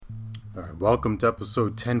All right, welcome to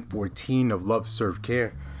episode 1014 of Love Serve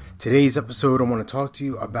Care. Today's episode, I want to talk to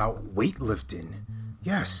you about weightlifting.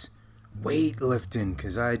 Yes, weightlifting,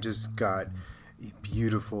 because I just got a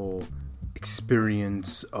beautiful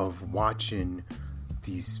experience of watching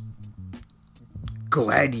these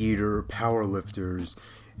gladiator powerlifters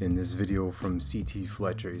in this video from C.T.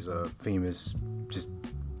 Fletcher. He's a famous just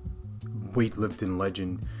weightlifting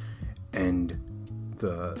legend, and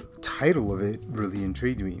the title of it really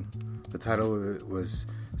intrigued me. The title of it was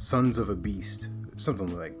Sons of a Beast,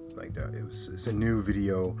 something like that. It's a new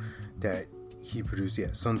video that he produced.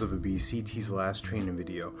 Yeah, Sons of a Beast, CT's last training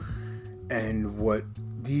video. And what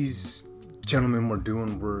these gentlemen were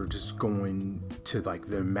doing were just going to like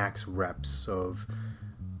their max reps of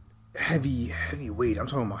heavy weight. I'm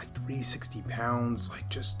talking about like 360 pounds, like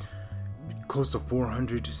just close to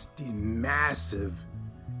 400, just these massive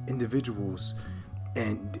individuals.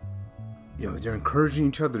 And they're encouraging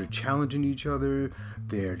each other, they're challenging each other,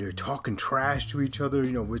 they're talking trash to each other,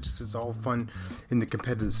 which is all fun in the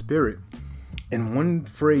competitive spirit. And one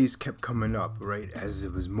phrase kept coming up, right, as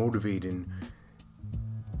it was motivating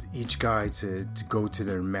each guy to go to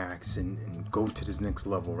their max and go to this next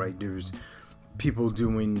level, right? There's people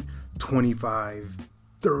doing 25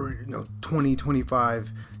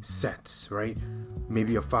 sets, right?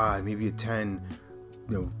 Maybe a 5, maybe a 10,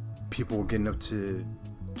 people were getting up to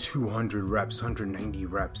 200 reps, 190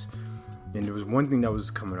 reps. And there was one thing that was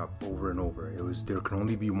coming up over and over. It was, there can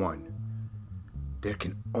only be one. There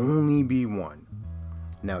can only be one.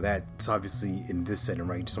 Now that's obviously in this setting,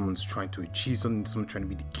 right? Someone's trying to achieve something, someone's trying to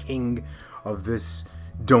be the king of this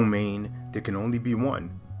domain. There can only be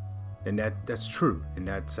one. And that's true in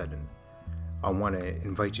that setting. I want to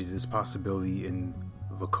invite you to this possibility in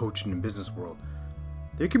the coaching and business world.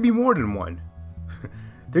 There could be more than one.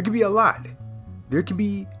 There could be a lot. There could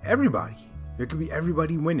be everybody. There could be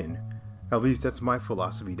everybody winning. At least that's my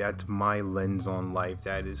philosophy. That's my lens on life.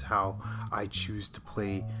 That is how I choose to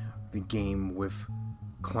play the game with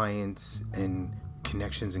clients and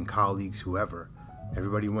connections and colleagues, whoever.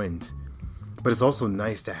 Everybody wins. But it's also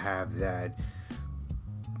nice to have that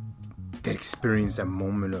experience, that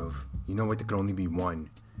moment of, there can only be one,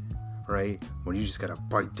 right? When you just gotta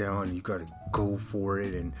bite down, you gotta go for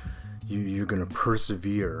it, and you're gonna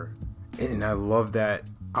persevere. And I love that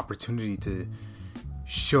opportunity to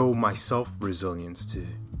show myself resilience, to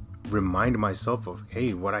remind myself of,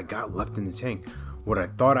 hey, what I got left in the tank, what I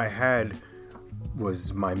thought I had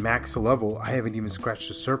was my max level. I haven't even scratched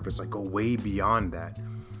the surface. I go way beyond that.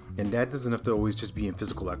 And that doesn't have to always just be in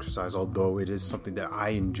physical exercise, although it is something that I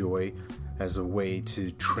enjoy as a way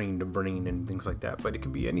to train the brain and things like that. But it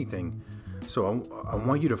could be anything. So I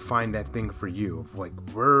want you to find that thing for you, of like,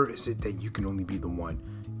 where is it that you can only be the one?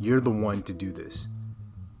 You're the one to do this.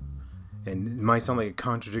 And it might sound like a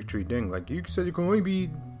contradictory thing. Like you said, there can only be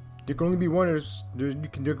one. There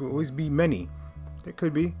can always be many. There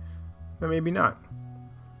could be, but maybe not.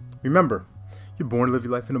 Remember, you're born to live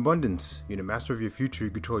your life in abundance. You're the master of your future. You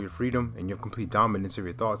control your freedom, and you have complete dominance of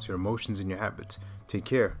your thoughts, your emotions, and your habits. Take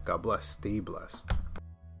care. God bless. Stay blessed.